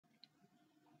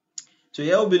So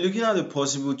here we'll be looking at the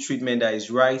possible treatment that is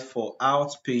right for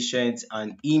outpatient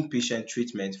and inpatient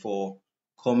treatment for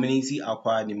community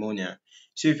acquired pneumonia.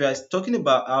 So if you're talking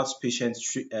about outpatient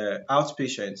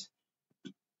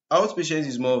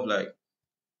is more of like,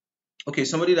 okay,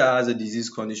 somebody that has a disease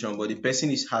condition, but the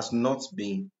person has not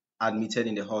been admitted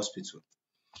in the hospital.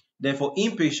 Then for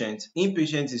inpatient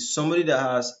is somebody that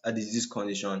has a disease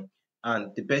condition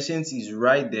and the patient is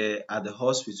right there at the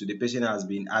hospital. The patient has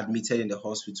been admitted in the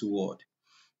hospital ward.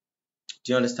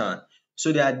 Do you understand?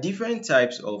 So there are different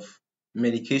types of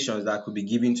medications that could be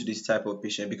given to this type of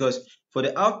patient, because for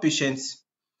the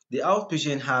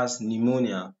outpatient has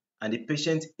pneumonia and the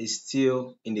patient is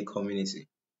still in the community.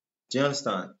 Do you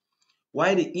understand?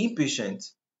 While the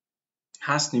inpatient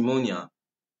has pneumonia,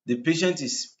 the patient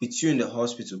is with you in the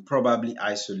hospital, probably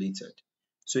isolated.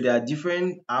 So there are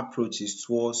different approaches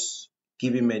towards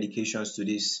giving medications to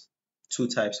these two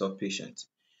types of patients.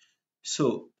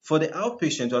 So for the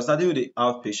outpatient, we're starting with the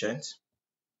outpatient.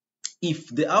 If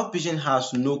the outpatient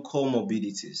has no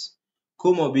comorbidities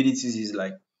is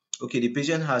like, okay, the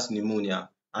patient has pneumonia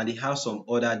and they have some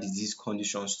other disease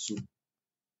conditions too.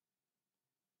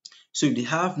 So if they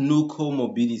have no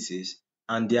comorbidities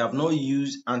and they have not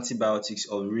used antibiotics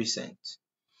of recent,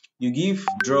 you give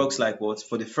drugs like what?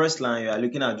 For the first line, you are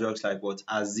looking at drugs like what?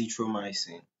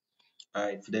 Azithromycin.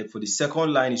 Alright, for the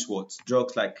second line is what?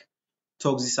 Drugs like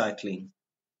Doxycycline.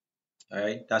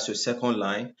 Alright, that's your second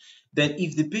line. Then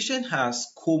if the patient has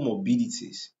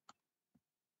comorbidities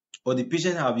or the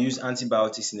patient have used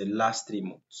antibiotics in the last 3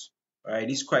 months, alright,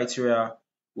 this criteria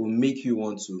will make you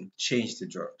want to change the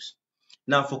drugs.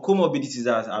 Now for comorbidities,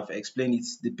 as I've explained it,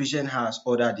 the patient has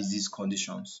other disease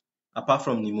conditions. Apart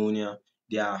from pneumonia,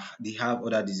 they have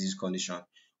other disease conditions.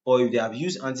 Or if they have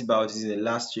used antibiotics in the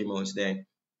last 3 months, then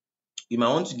you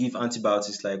might want to give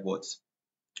antibiotics like what?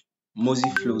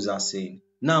 Moxifloxacin.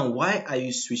 Now, why are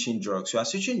you switching drugs? You are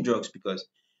switching drugs because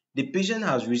the patient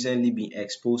has recently been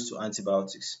exposed to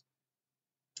antibiotics,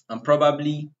 and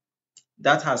probably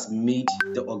that has made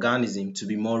the organism to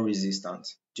be more resistant.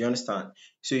 Do you understand?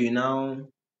 So you now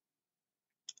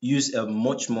use a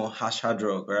much more harsher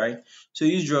drug, right? So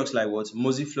use drugs like what?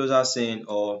 Moxifloxacin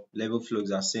or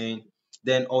levofloxacin.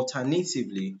 Then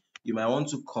alternatively, you might want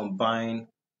to combine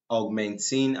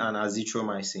augmentin and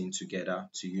azithromycin together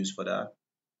to use for that.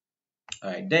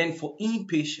 Alright, then for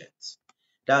inpatients,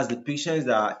 that's the patients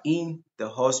that are in the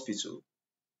hospital.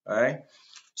 Alright,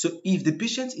 so if the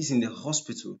patient is in the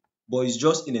hospital but is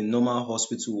just in a normal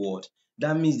hospital ward,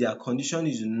 that means their condition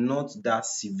is not that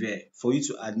severe for you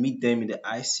to admit them in the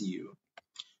ICU.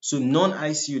 So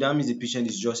non-ICU, that means the patient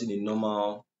is just in a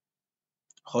normal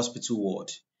hospital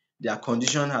ward. Their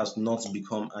condition has not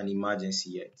become an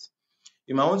emergency yet.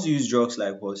 You might want to use drugs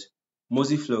like what?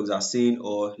 Moxifloxacin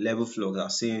or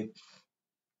levofloxacin.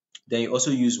 Then you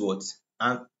also use what?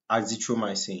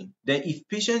 Azithromycin. Then if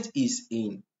patient is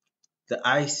in the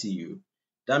ICU,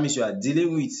 that means you are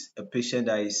dealing with a patient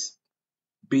that is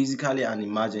basically an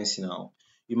emergency now.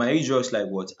 You might use drugs like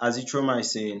what?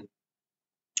 Azithromycin,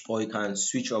 or you can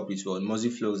switch up with what?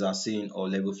 Moxifloxacin or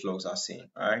levofloxacin.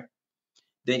 Alright.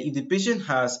 Then if the patient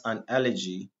has an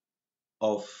allergy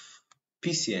of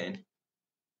PCN,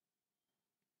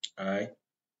 alright,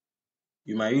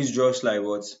 you might use drugs like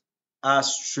what?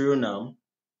 Azthromycin,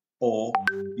 or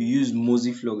you use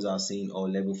moxifloxacin or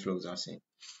levofloxacin.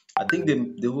 I think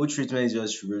the whole treatment is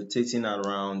just rotating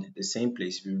around the same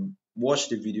place. If you watch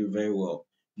the video very well,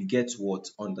 you get to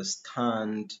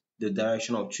understand the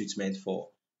direction of treatment for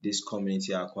this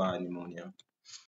community acquired pneumonia.